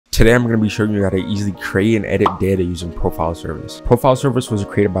Today I'm going to be showing you how to easily create and edit data using Profile Service. Profile Service was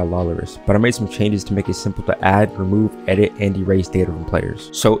created by Lawless, but I made some changes to make it simple to add, remove, edit, and erase data from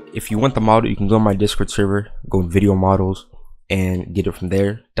players. So if you want the model, you can go on my Discord server, go in video models, and get it from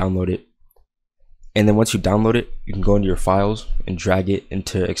there, download it. And then once you download it, you can go into your files and drag it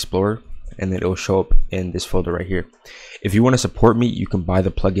into Explorer, and then it will show up in this folder right here. If you want to support me, you can buy the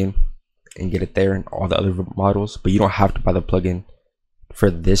plugin and get it there and all the other models, but you don't have to buy the plugin for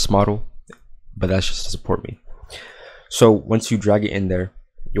this model, but that's just to support me. So once you drag it in there,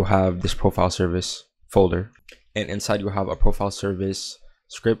 you'll have this profile service folder, and inside you'll have a profile service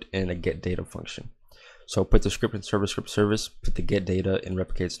script and a get data function. So put the script in script service, put the get data in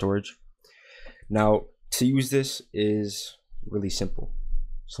replicate storage. Now to use this is really simple.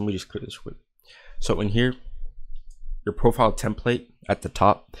 So let me just clear this quick. So in here, your profile template at the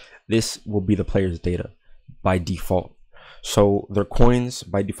top, this will be the player's data by default. So their coins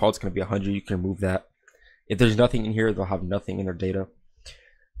by default is going to be 100. You can remove that. If there's nothing in here, they'll have nothing in their data,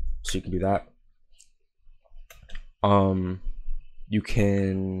 so you can do that. You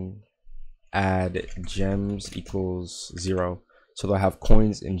can add gems equals 0, so they'll have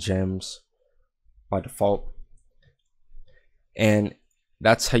coins and gems by default, and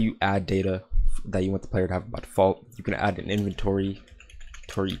that's how you add data that you want the player to have by default. You can add an inventory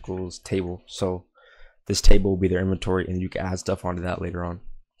equals table, so this table will be their inventory, and you can add stuff onto that later on.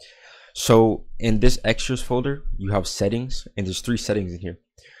 So in this extras folder, you have settings, and there's 3 settings in here.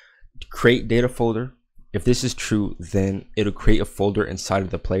 Create data folder. If this is true, then it'll create a folder inside of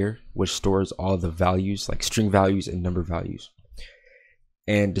the player which stores all the values, like string values and number values.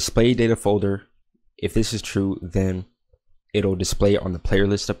 And display data folder, if this is true, then it'll display it on the player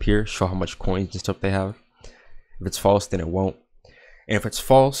list up here, show how much coins and stuff they have. If it's false, then it won't. And if it's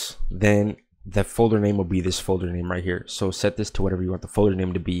false, then the folder name will be this folder name right here. So set this to whatever you want the folder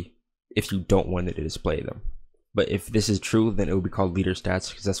name to be if you don't want it to display them. But if this is true, then it will be called leader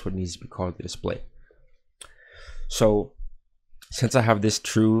stats, because that's what it needs to be called to display. So since I have this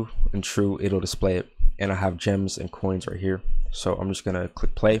true and true, it'll display it, and I have gems and coins right here. So I'm just gonna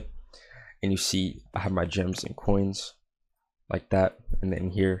click play, and you see I have my gems and coins like that, and then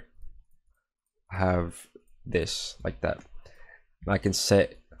here I have this like that. And I can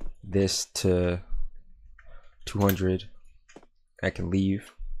set this to 200. I can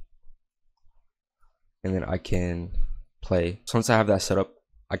leave, and then I can play. So once I have that set up,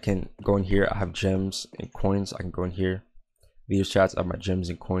 I can go in here. I have gems and coins. I can go in here, leader chats. I have my gems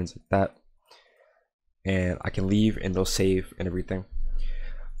and coins like that, and I can leave, and they'll save and everything.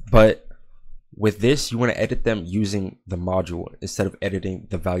 But with this, you want to edit them using the module instead of editing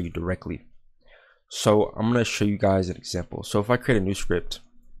the value directly. So I'm going to show you guys an example. So if I create a new script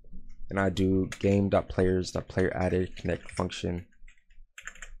and I do game.players.player added connect function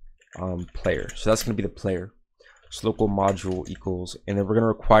player, so that's going to be the player. So local module equals, and then we're going to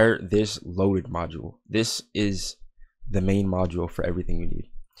require this loaded module. This is the main module for everything you need.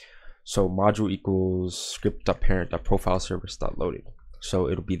 So module equals script.parent.profile service.loaded. So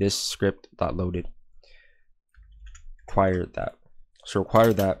it'll be this script.loaded. Require that. So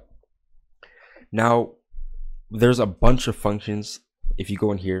require that. Now there's a bunch of functions. If you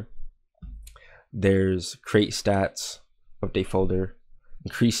go in here, there's create stats, update folder,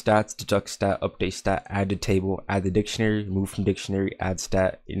 increase stats, deduct stat, update stat, add to table, add the dictionary, remove from dictionary, add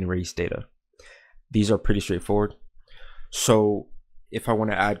stat, and erase data. These are pretty straightforward. So if I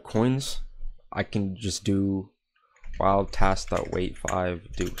want to add coins, I can just do while task.wait 5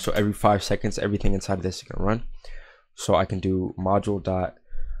 do. So every 5 seconds, everything inside of this is gonna run. So I can do module dot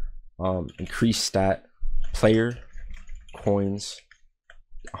increase stat player coins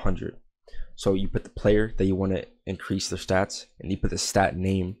 100. So you put the player that you want to increase their stats, and you put the stat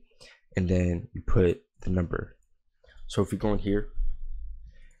name, and then you put the number. So if we go in here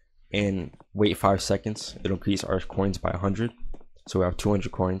and wait 5 seconds, it'll increase our coins by 100. So we have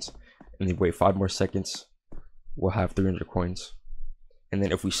 200 coins, and then wait 5 more seconds, we'll have 300 coins. And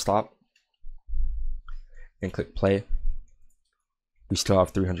then if we stop and click play, we still have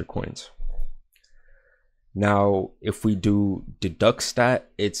 300 coins. Now if we do deduct stat,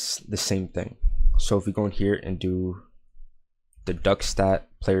 it's the same thing. So if we go in here and do deduct stat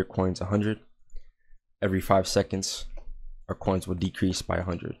player coins 100, every 5 seconds our coins will decrease by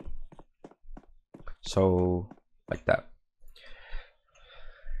 100. So like that.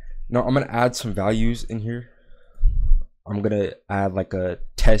 Now I'm gonna add some values in here. I'm gonna add like a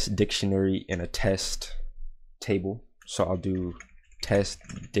test dictionary and a test table. So I'll do test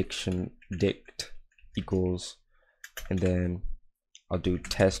dict equals, and then I'll do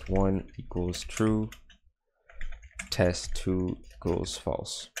test1 equals true, test2 equals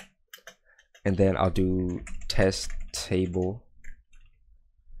false. and then I'll do test table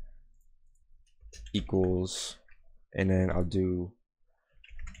equals, and then I'll do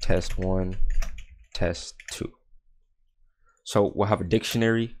test1, test2. So we'll have a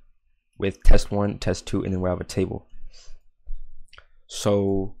dictionary with test1, test2, and then we'll have a table.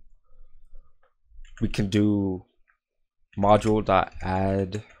 So we can do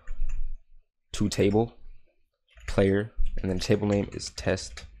module.add to table player, and then table name is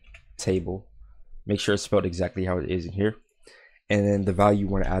test table. Make sure it's spelled exactly how it is in here. And then the value you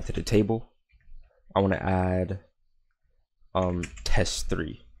want to add to the table, I want to add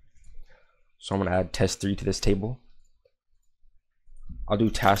test3. So I'm going to add test3 to this table. I'll do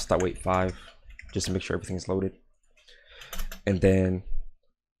task.wait5 just to make sure everything's loaded. And then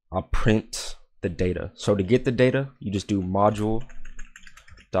I'll print the data. So to get the data, you just do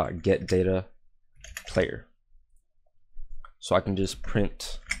module.getData player. So I can just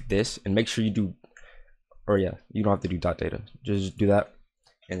print this, and make sure you do, or yeah, you don't have to do .data. Just do that,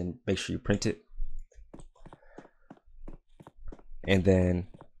 and then make sure you print it. And then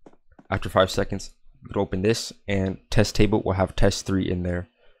after 5 seconds, you can open this, and test table will have test3 in there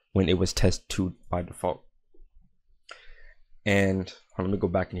when it was test2 by default. And let me go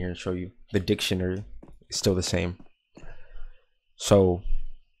back in here and show you. The dictionary is still the same. So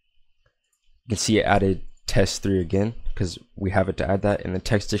you can see it added test3 again because we have it to add that. In the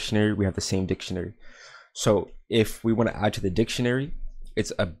text dictionary, we have the same dictionary. So if we want to add to the dictionary,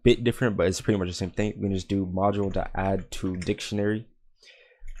 it's a bit different, but it's pretty much the same thing. We can just do module.add to dictionary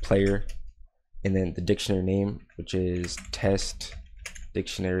player, and then the dictionary name, which is test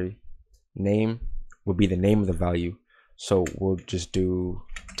dictionary name, will be the name of the value. So we'll just do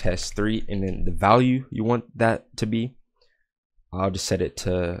test3, and then the value you want that to be, I'll just set it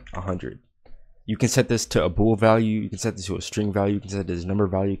to 100. You can set this to a bool value, you can set this to a string value, you can set this as a number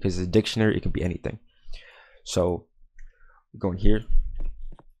value, because it's a dictionary, it can be anything. So going here,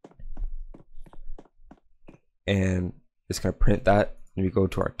 and it's going to print that, and we go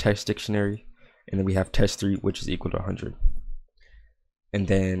to our text dictionary, and then we have test3, which is equal to 100. And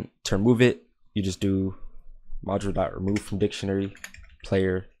then to remove it, you just do module.remove from dictionary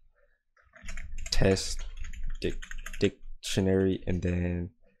player test dictionary, and then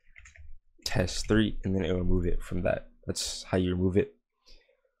test3, and then it will remove it from that. That's how you remove it.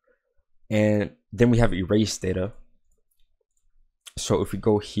 And then we have erase data. So if we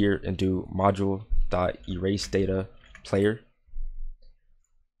go here and do module.erase data player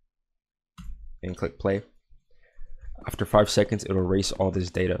and click play, after 5 seconds it'll erase all this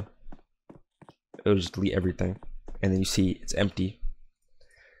data. It'll just delete everything, and then you see it's empty.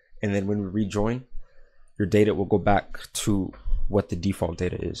 And then when we rejoin, your data will go back to what the default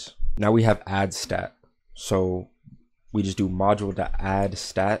data is. Now we have add stat, so we just do module.add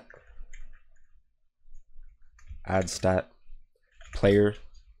stat, add stat player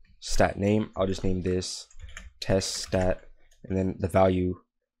stat name. I'll just name this test stat, and then the value,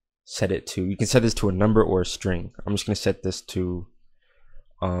 set it to, you can set this to a number or a string. I'm just going to set this to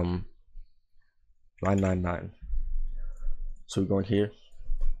 999. So we go in here.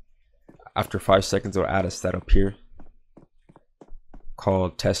 After 5 seconds, it'll add a stat up here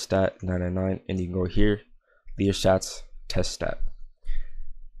called test stat 999, and you can go here, leave stats test stat,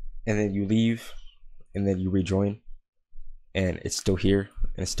 and then you leave, and then you rejoin, and it's still here,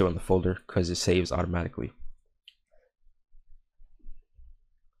 and it's still in the folder because it saves automatically.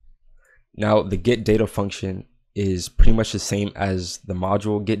 Now the get data function is pretty much the same as the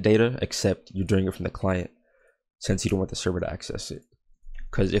module get data, except you're doing it from the client, since you don't want the server to access it.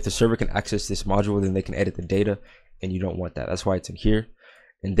 Because if the server can access this module, then they can edit the data, and you don't want that. That's why it's in here.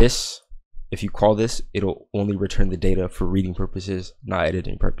 And this, if you call this, it'll only return the data for reading purposes, not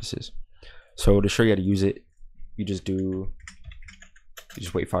editing purposes. So to show you how to use it, you just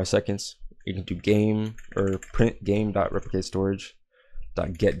wait 5 seconds. You can do game or print game.replicate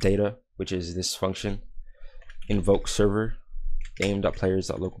storage.get data, which is this function, invoke server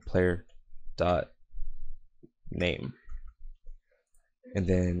game.players.localplayer.name, and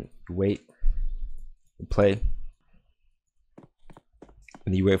then you wait and play,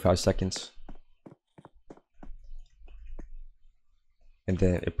 and you wait 5 seconds, and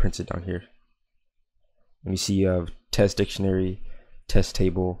then it prints it down here, and you see you have test dictionary, test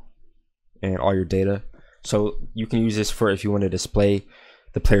table, and all your data. So you can use this for if you want to display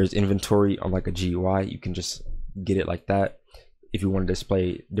the player's inventory on like a GUI, you can just get it like that. If you want to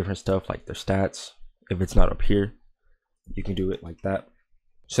display different stuff like their stats, if it's not up here, you can do it like that.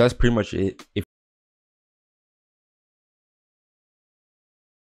 So that's pretty much it. If